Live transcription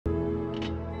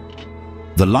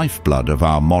The lifeblood of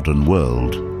our modern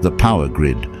world, the power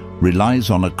grid,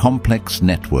 relies on a complex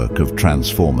network of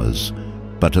transformers.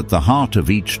 But at the heart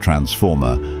of each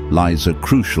transformer lies a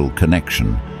crucial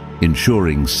connection,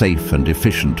 ensuring safe and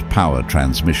efficient power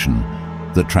transmission,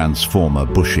 the transformer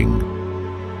bushing.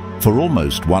 For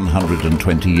almost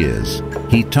 120 years,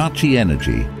 Hitachi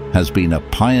Energy has been a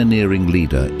pioneering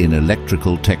leader in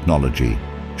electrical technology,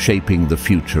 shaping the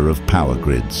future of power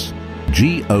grids.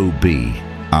 GOB,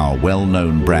 our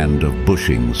well-known brand of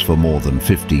bushings for more than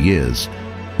 50 years,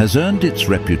 has earned its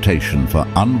reputation for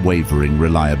unwavering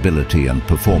reliability and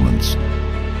performance,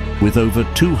 with over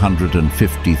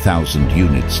 250,000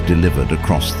 units delivered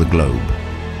across the globe.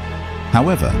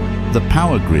 However, the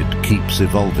power grid keeps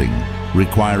evolving,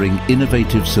 requiring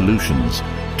innovative solutions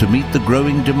to meet the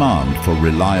growing demand for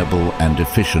reliable and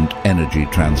efficient energy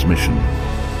transmission.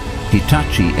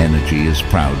 Hitachi Energy is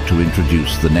proud to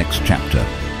introduce the next chapter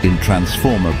in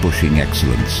transformer bushing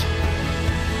excellence.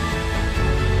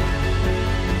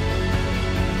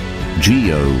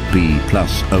 GOB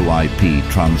plus OIP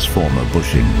transformer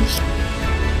bushings.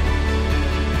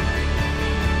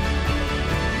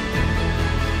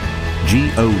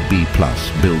 GOB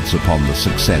Plus builds upon the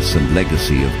success and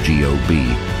legacy of GOB,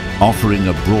 offering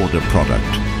a broader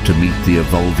product to meet the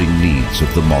evolving needs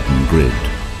of the modern grid.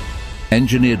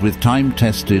 Engineered with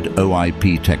time-tested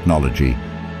OIP technology,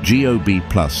 GOB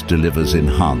Plus delivers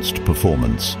enhanced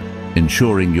performance,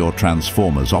 ensuring your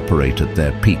transformers operate at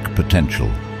their peak potential.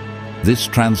 This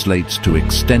translates to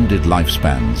extended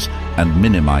lifespans and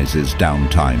minimizes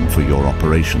downtime for your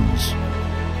operations.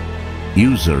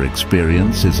 User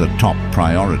experience is a top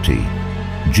priority.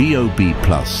 GOB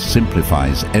Plus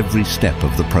simplifies every step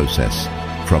of the process,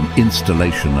 from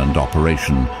installation and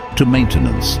operation to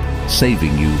maintenance,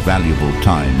 saving you valuable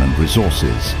time and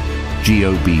resources.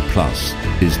 GOB Plus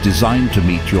is designed to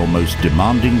meet your most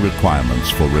demanding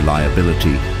requirements for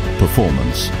reliability,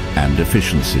 performance, and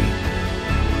efficiency.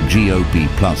 GOB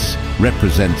Plus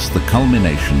represents the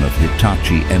culmination of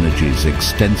Hitachi Energy's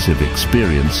extensive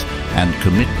experience and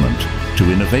commitment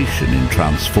to innovation in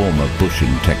transformer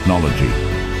bushing technology.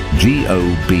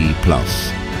 GOB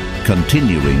Plus,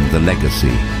 continuing the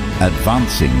legacy,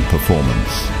 advancing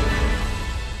performance.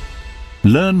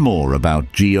 Learn more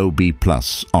about GOB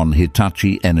Plus on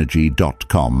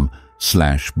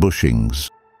hitachienergy.com/bushings.